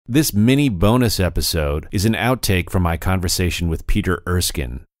This mini bonus episode is an outtake from my conversation with Peter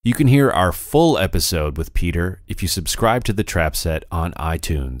Erskine. You can hear our full episode with Peter if you subscribe to the Trap Set on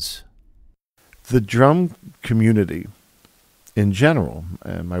iTunes. The drum community in general,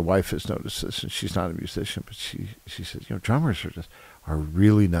 and my wife has noticed this, and she's not a musician, but she says, drummers are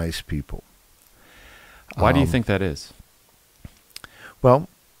really nice people. Why do you think that is? Well,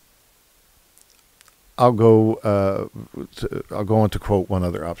 I'll go on to quote one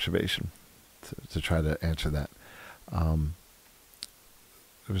other observation to try to answer that. There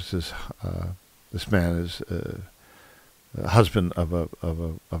was this man is a husband of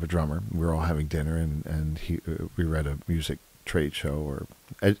a drummer. We were all having dinner, and we were at a music trade show, or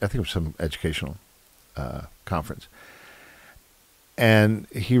I think it was some educational conference. And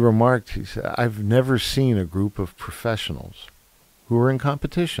he remarked, he said, "I've never seen a group of professionals who are in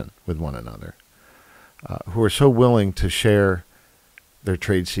competition with one another, who are so willing to share their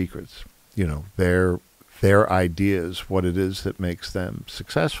trade secrets, their ideas, what it is that makes them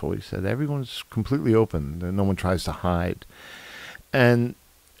successful." He said, "Everyone's completely open, and no one tries to hide." And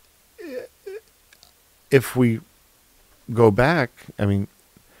if we go back,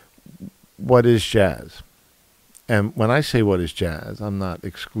 what is jazz? And when I say what is jazz, I'm not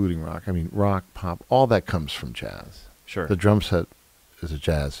excluding rock. I mean, rock, pop, all that comes from jazz. Sure. The drum set is a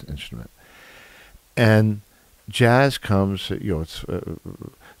jazz instrument. And jazz comes, it's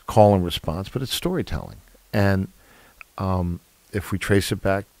call and response, but it's storytelling. And if we trace it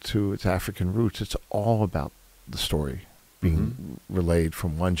back to its African roots, it's all about the story being relayed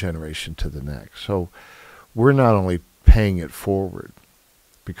from one generation to the next. So we're not only paying it forward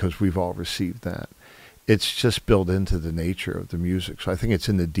because we've all received that. It's just built into the nature of the music. So I think it's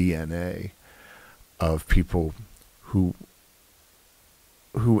in the DNA of people who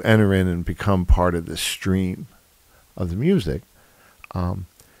enter in and become part of the stream of the music,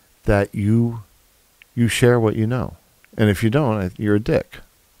 that you share what you know. And if you don't, you're a dick.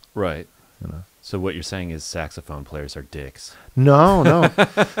 Right. So what you're saying is saxophone players are dicks. No.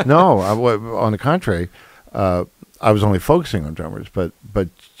 On the contrary, I was only focusing on drummers, but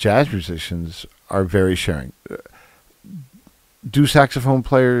jazz musicians are very sharing. Do saxophone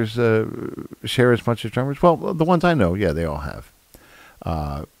players share as much as drummers? Well, the ones I know, yeah, they all have.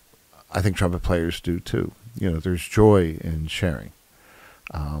 I think trumpet players do too. There's joy in sharing.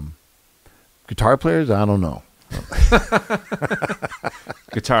 Guitar players, I don't know.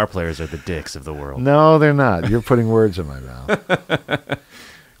 Guitar players are the dicks of the world. No, they're not. You're putting words in my mouth.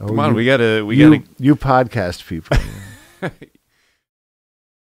 Come on, we gotta. You podcast people.